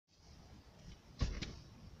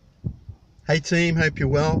Hey team, hope you're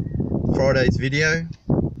well. Friday's video,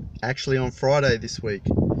 actually on Friday this week.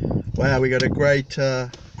 Wow, we got a great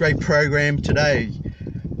program today.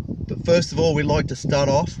 But first of all, we'd like to start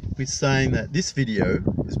off with saying that this video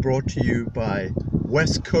is brought to you by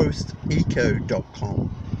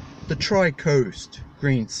westcoasteco.com, the Tri-Coast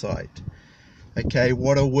green site. Okay,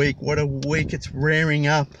 what a week it's rearing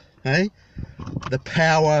up, hey? The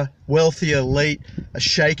power, wealthy elite are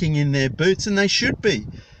shaking in their boots, and they should be.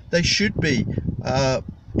 They should be.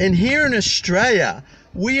 And here in Australia,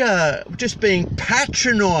 we are just being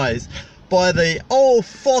patronised by the old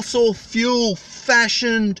fossil fuel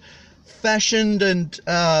fashioned and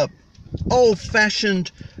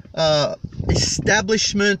old-fashioned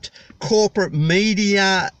establishment, corporate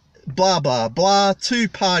media, blah blah blah,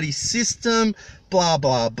 two-party system, blah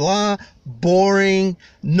blah blah, boring,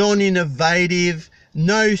 non-innovative,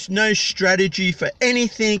 no strategy for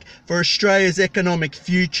anything for Australia's economic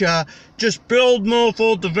future. Just build more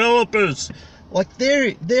for developers. Like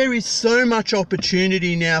there is so much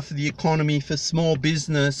opportunity now for the economy, for small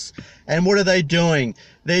business, and what are they doing?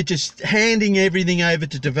 They're just handing everything over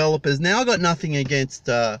to developers. Now, I got nothing against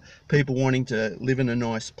people wanting to live in a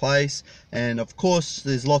nice place, and of course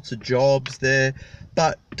there's lots of jobs there,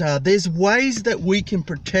 but there's ways that we can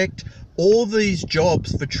protect all these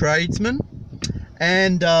jobs for tradesmen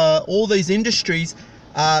and all these industries,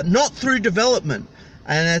 not through development.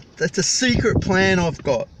 And that's a secret plan I've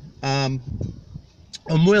got. I'm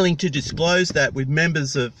willing to disclose that with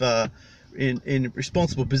members of in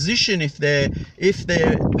responsible position if they're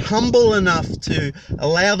humble enough to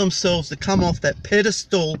allow themselves to come off that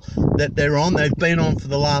pedestal that they're on. They've been on for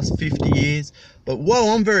the last 50 years. But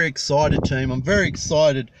whoa, I'm very excited, team. I'm very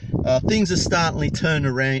excited. Things are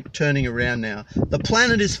turning around now. The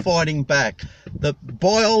planet is fighting back. The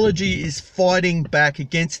biology is fighting back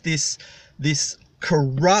against this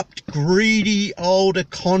corrupt, greedy old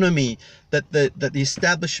economy that the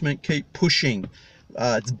establishment keep pushing.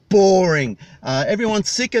 It's boring. Everyone's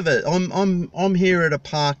sick of it. I'm here at a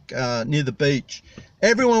park near the beach.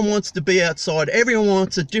 Everyone wants to be outside. Everyone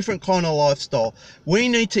wants a different kind of lifestyle. We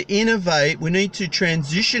need to innovate. We need to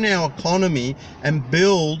transition our economy and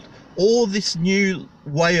build all this new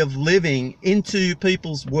way of living into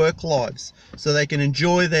people's work lives so they can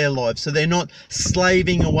enjoy their lives, so they're not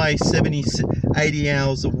slaving away 70, 80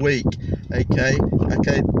 hours a week. Okay,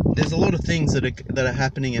 there's a lot of things that are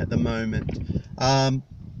happening at the moment.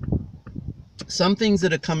 Some things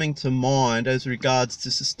that are coming to mind as regards to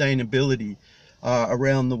sustainability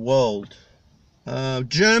around the world.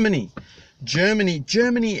 Germany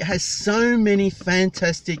has so many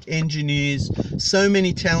fantastic engineers, so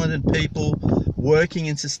many talented people working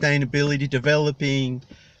in sustainability, developing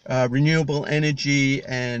renewable energy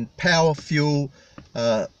and power fuel,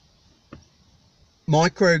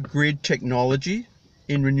 microgrid technology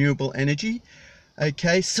in renewable energy.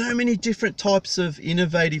 Okay, so many different types of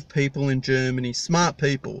innovative people in Germany, smart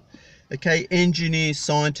people. Okay, engineers,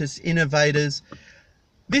 scientists, innovators.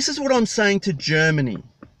 This is what I'm saying to Germany.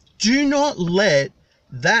 Do not let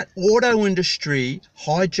that auto industry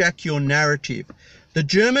hijack your narrative. The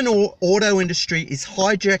German auto industry is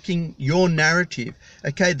hijacking your narrative.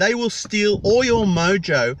 Okay, they will steal all your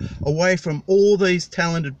mojo away from all these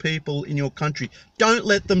talented people in your country. Don't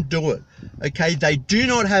let them do it. Okay, they do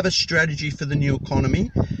not have a strategy for the new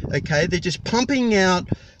economy. Okay, they're just pumping out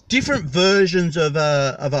different versions of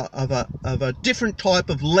a different type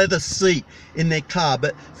of leather seat in their car,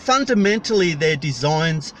 but fundamentally their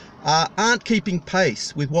designs aren't keeping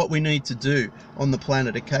pace with what we need to do on the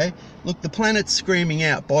planet. Okay, look, the planet's screaming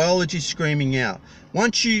out, biology's screaming out.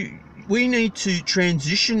 We need to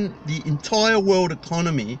transition the entire world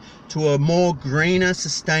economy to a more greener,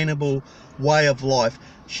 sustainable way of life.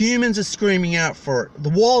 Humans are screaming out for it. The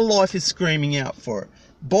wildlife is screaming out for it.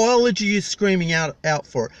 Biology is screaming out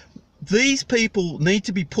for it. These people need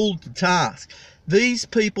to be pulled to task. These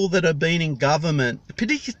people that have been in government,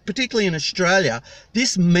 particularly in Australia,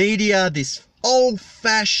 this media, this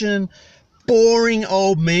old-fashioned, boring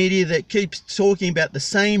old media that keeps talking about the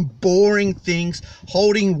same boring things,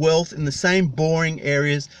 holding wealth in the same boring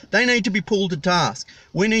areas, they need to be pulled to task.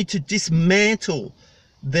 We need to dismantle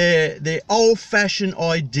their old-fashioned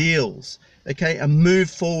ideals, okay, and move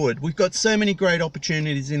forward. We've got so many great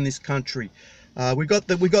opportunities in this country. We've got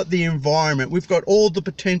the environment. We've got all the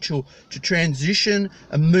potential to transition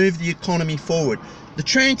and move the economy forward. The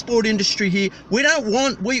transport industry here, we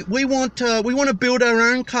want to build our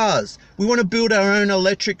own cars. We want to build our own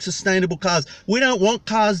electric, sustainable cars. We don't want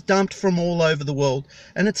cars dumped from all over the world.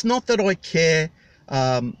 And it's not that I care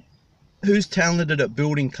who's talented at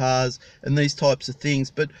building cars and these types of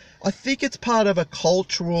things. But I think it's part of a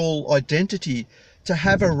cultural identity to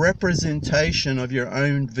have a representation of your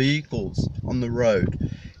own vehicles on the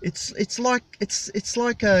road. It's like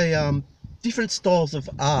a different styles of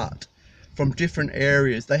art from different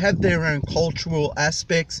areas. They have their own cultural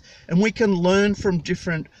aspects, and we can learn from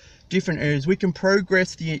different areas. We can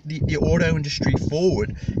progress the auto industry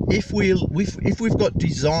forward if we've got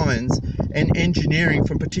designs and engineering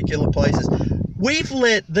from particular places. We've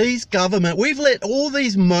let all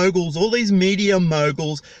these moguls, all these media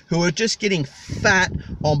moguls who are just getting fat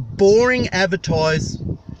on boring advertising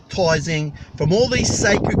from all these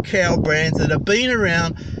sacred cow brands that have been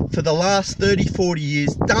around for the last 30-40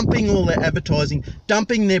 years, dumping all their advertising,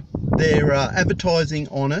 dumping their advertising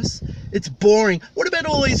on us. It's boring. What about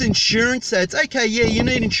all these insurance ads? Okay, yeah, you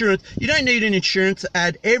need insurance. You don't need an insurance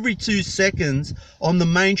ad every 2 seconds on the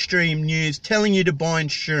mainstream news telling you to buy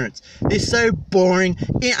insurance. They're so boring,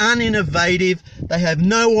 uninnovative. They have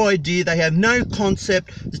no idea. They have no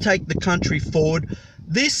concept to take the country forward.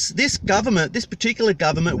 This particular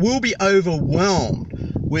government will be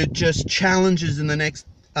overwhelmed with just challenges in the next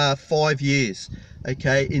 5 years,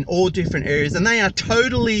 okay, in all different areas, and they are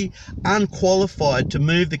totally unqualified to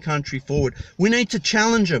move the country forward. We need to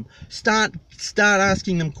challenge them, start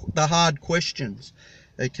asking them the hard questions.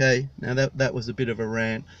 Okay, now that was a bit of a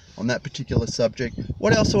rant on that particular subject.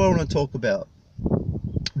 What else do I want to talk about?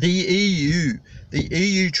 The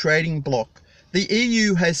EU trading bloc. The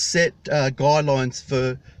EU has set guidelines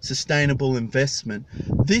for sustainable investment.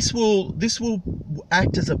 This will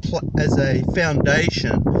act as a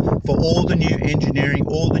foundation for all the new engineering,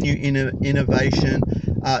 all the new innovation.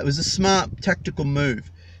 It was a smart tactical move.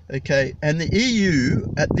 Okay, and the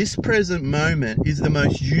EU at this present moment is the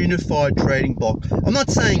most unified trading bloc. I'm not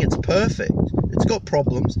saying it's perfect. It's got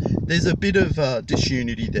problems. There's a bit of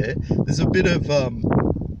disunity there. There's a bit of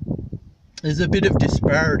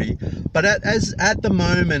disparity, but at the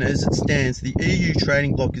moment, as it stands, the EU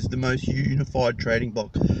trading bloc is the most unified trading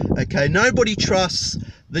bloc. Okay, nobody trusts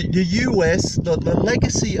the US. The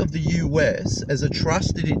legacy of the US as a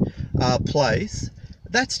trusted place,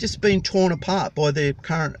 that's just been torn apart by their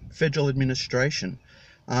current federal administration.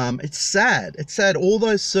 It's sad. It's sad. All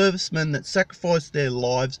those servicemen that sacrificed their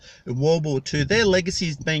lives in World War II, their legacy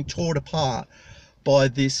is being torn apart by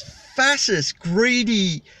this fascist,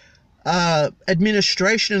 greedy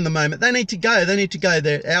administration in the moment. They need to go.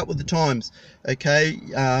 They're out with the times. Okay.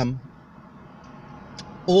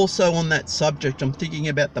 Also on that subject, I'm thinking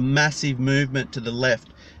about the massive movement to the left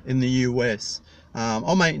in the US.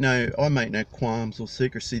 I make no qualms or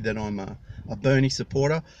secrecy that I'm a Bernie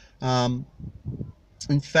supporter. In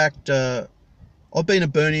fact, I've been a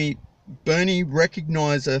Bernie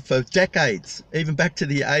recognizer for decades, even back to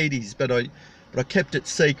the 80s, but I kept it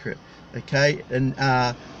secret. Okay, and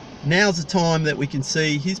now's the time that we can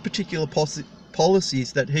see his particular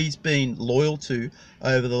policies that he's been loyal to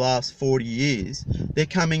over the last 40 years. They're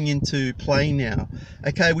coming into play now.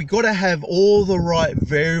 Okay, we got to have all the right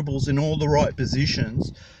variables in all the right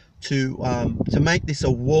positions to make this a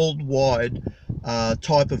worldwide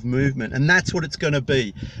type of movement, and that's what it's going to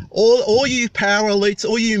be. All you power elites,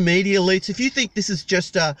 all you media elites, if you think this is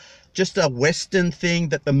just a Western thing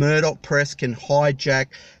that the Murdoch press can hijack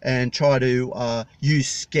and try to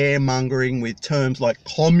use scaremongering with terms like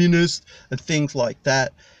communist and things like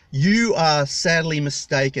that, you are sadly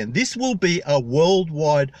mistaken. This will be a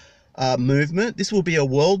worldwide movement. This will be a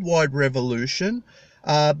worldwide revolution.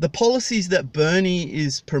 The policies that Bernie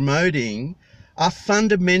is promoting are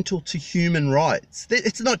fundamental to human rights.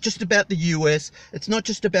 It's not just about the US. It's not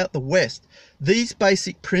just about the West. These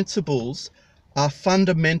basic principles are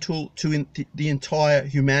fundamental to the entire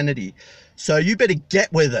humanity. So you better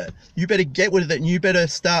get with it. You better get with it, and you better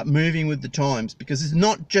start moving with the times, because it's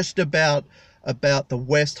not just about the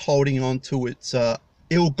West holding on to its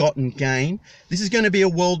ill-gotten gain. This is going to be a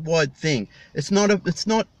worldwide thing. It's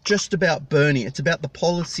not just about Bernie. It's about the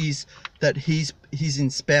policies that he's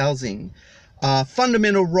espousing.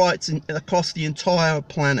 Fundamental rights across the entire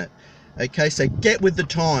planet. Okay, so get with the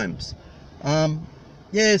times.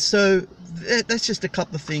 Yeah, so that's just a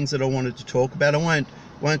couple of things that I wanted to talk about. I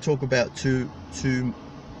won't talk about too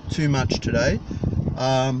much today,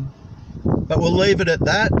 but we'll leave it at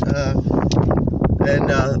that.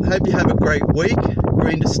 And hope you have a great week.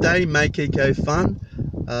 Green to stay, make eco fun.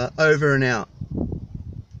 Over and out.